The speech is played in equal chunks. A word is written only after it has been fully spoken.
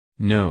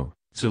No,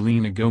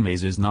 Selena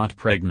Gomez is not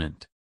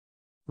pregnant.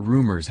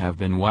 Rumors have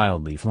been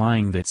wildly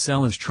flying that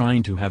Sel is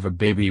trying to have a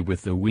baby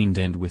with the Weeknd,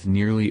 and with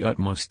nearly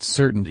utmost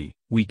certainty,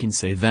 we can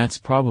say that's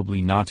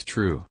probably not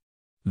true.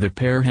 The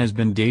pair has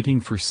been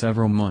dating for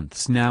several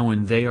months now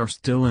and they are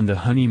still in the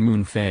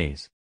honeymoon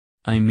phase.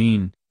 I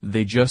mean,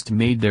 they just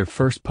made their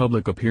first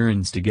public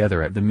appearance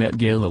together at the Met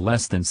Gala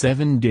less than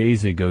 7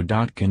 days ago.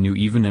 Can you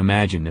even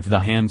imagine if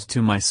the Hands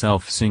to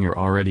Myself singer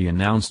already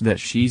announced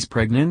that she's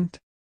pregnant?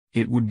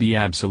 It would be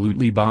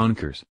absolutely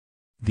bonkers.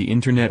 The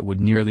internet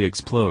would nearly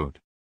explode.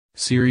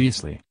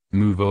 Seriously,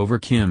 move over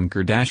Kim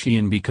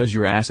Kardashian because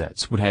your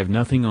assets would have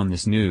nothing on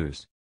this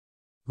news.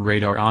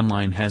 Radar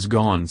Online has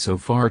gone so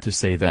far to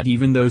say that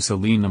even though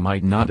Selena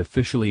might not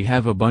officially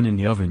have a bun in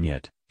the oven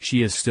yet,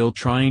 she is still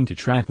trying to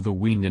track the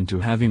Weeknd into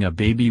having a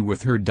baby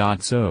with her.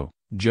 So,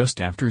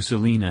 just after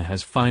Selena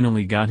has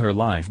finally got her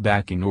life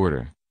back in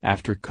order,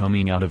 after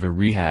coming out of a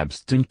rehab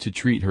stint to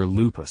treat her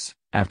lupus,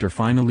 after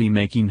finally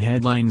making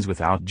headlines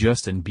without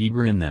Justin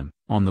Bieber in them,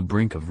 on the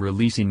brink of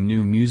releasing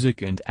new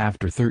music, and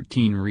after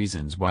 13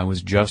 Reasons Why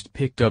was just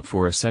picked up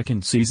for a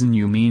second season,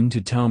 you mean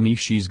to tell me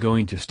she's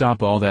going to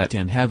stop all that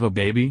and have a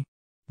baby?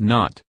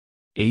 Not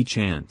a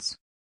chance.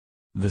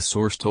 The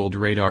source told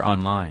Radar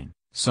Online,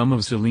 some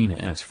of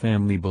Selena's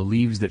family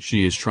believes that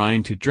she is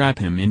trying to trap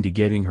him into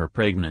getting her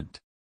pregnant.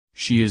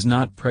 She is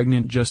not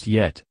pregnant just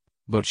yet,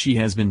 but she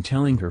has been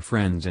telling her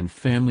friends and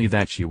family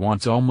that she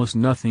wants almost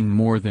nothing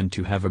more than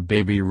to have a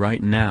baby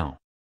right now.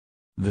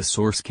 The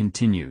source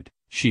continued,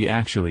 she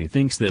actually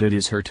thinks that it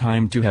is her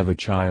time to have a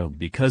child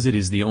because it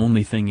is the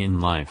only thing in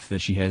life that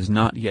she has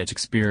not yet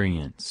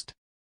experienced.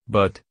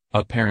 But,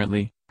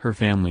 apparently, her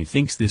family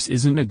thinks this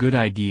isn't a good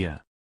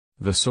idea.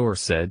 The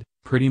source said,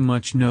 pretty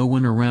much no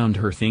one around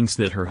her thinks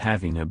that her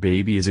having a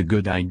baby is a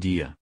good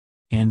idea.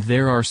 And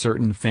there are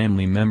certain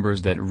family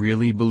members that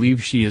really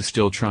believe she is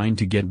still trying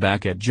to get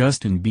back at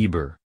Justin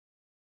Bieber.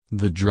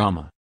 The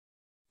drama.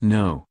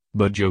 No,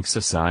 but jokes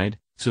aside,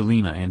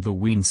 Selena and the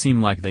Weeknd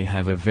seem like they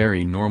have a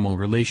very normal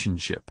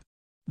relationship.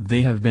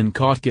 They have been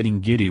caught getting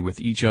giddy with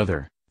each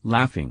other,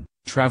 laughing,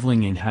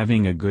 traveling and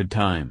having a good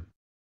time.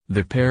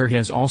 The pair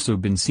has also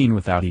been seen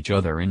without each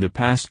other in the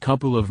past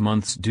couple of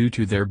months due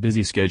to their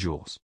busy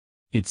schedules.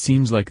 It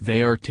seems like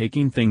they are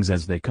taking things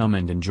as they come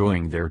and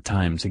enjoying their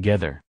time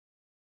together.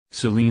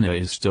 Selena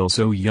is still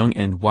so young,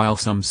 and while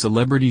some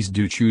celebrities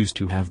do choose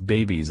to have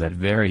babies at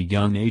very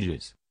young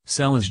ages,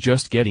 Sel is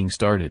just getting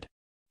started.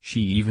 She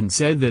even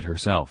said that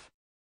herself.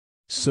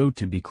 So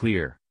to be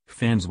clear,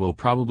 fans will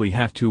probably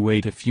have to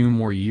wait a few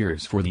more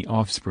years for the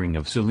offspring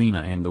of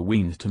Selena and the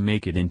Weeknd to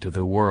make it into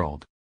the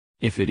world.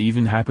 If it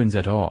even happens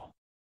at all.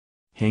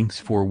 Thanks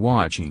for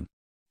watching.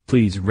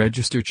 Please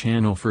register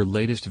channel for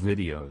latest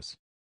videos.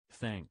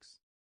 Thanks.